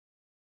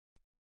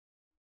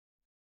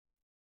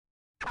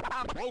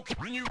I'm broke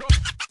when you go.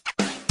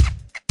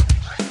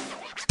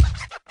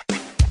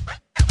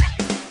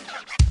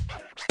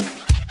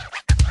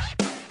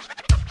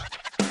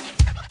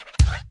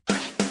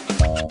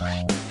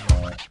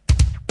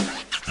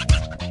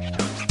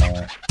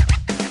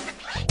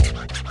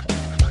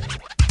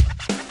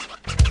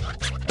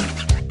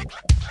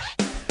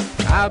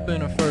 I've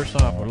been a first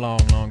song for a long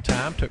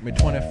time. Took me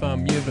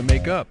 25 years to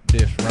make up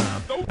this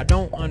rhyme. I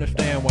don't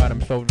understand why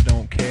them soldiers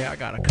don't care. I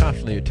gotta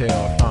constantly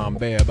tell a farm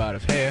bear about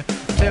his hair.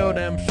 Tell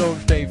them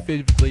soldiers stay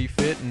physically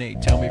fit, and they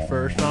tell me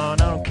first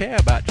son, I don't care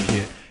about the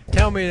shit.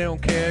 Tell me they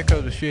don't care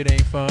cause the shit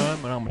ain't fun,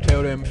 but I'ma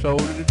tell them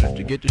soldiers just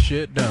to get the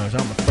shit done. So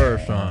I'm the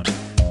first son.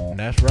 And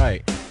that's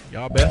right.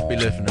 Y'all best be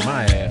listening to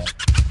my ass.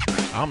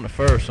 I'm the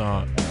first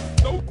son.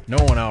 No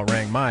one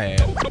outranked my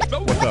ass.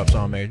 What's up,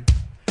 son major?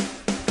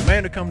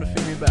 Commander come to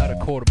see me about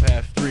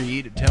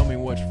 3:15 to tell me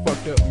what's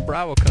fucked up in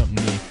Bravo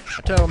Company.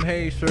 I tell him,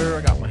 hey sir,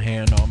 I got my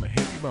hand on my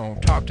hip, you gonna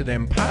talk to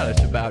them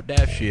pilots about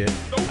that shit.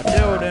 I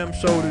tell them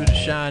soldiers to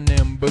shine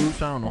them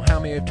boots, I don't know how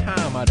many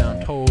times I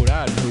done told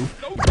I'd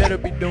hoof. You better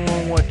be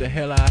doing what the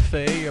hell I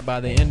say, or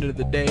by the end of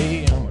the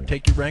day, I'm gonna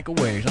take your rank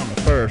away, 'cause I'm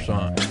the first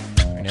son.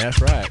 And that's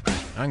right,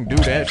 I can do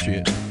that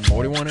shit.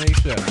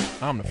 4187,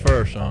 I'm the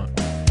first son.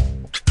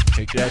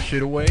 Take that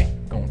shit away,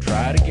 gonna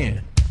try it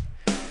again.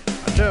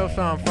 I tell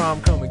some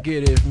from come and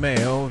get his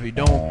mail. If he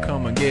don't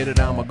come and get it,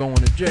 I'm going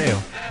to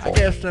jail. I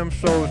guess them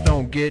souls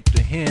don't get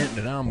the hint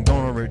that I'm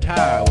gonna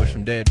retire with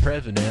some dead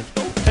presidents.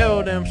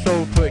 Tell them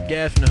souls put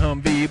gas in the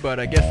Humvee, but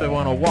I guess they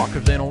wanna walk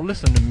cause they don't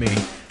listen to me.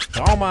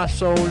 So all my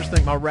soldiers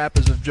think my rap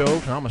is a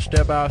joke, so I'ma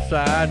step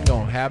outside and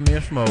gonna have me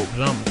a smoke, cause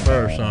I'm the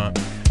first son.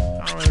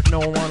 I don't know if no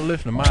one wanna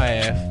listen to my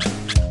ass.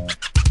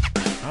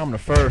 I'm the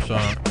first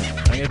son.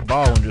 I guess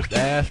Baldwin just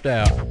assed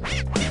out.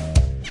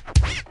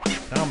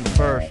 I'm the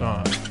first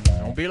son.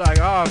 Don't be like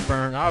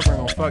Osborne. Osborne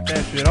gonna fuck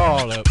that shit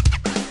all up.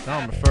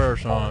 I'm the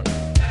first son.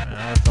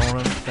 I just don't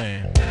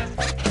understand.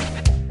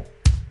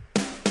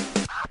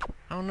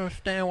 I don't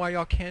understand why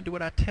y'all can't do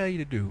what I tell you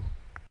to do.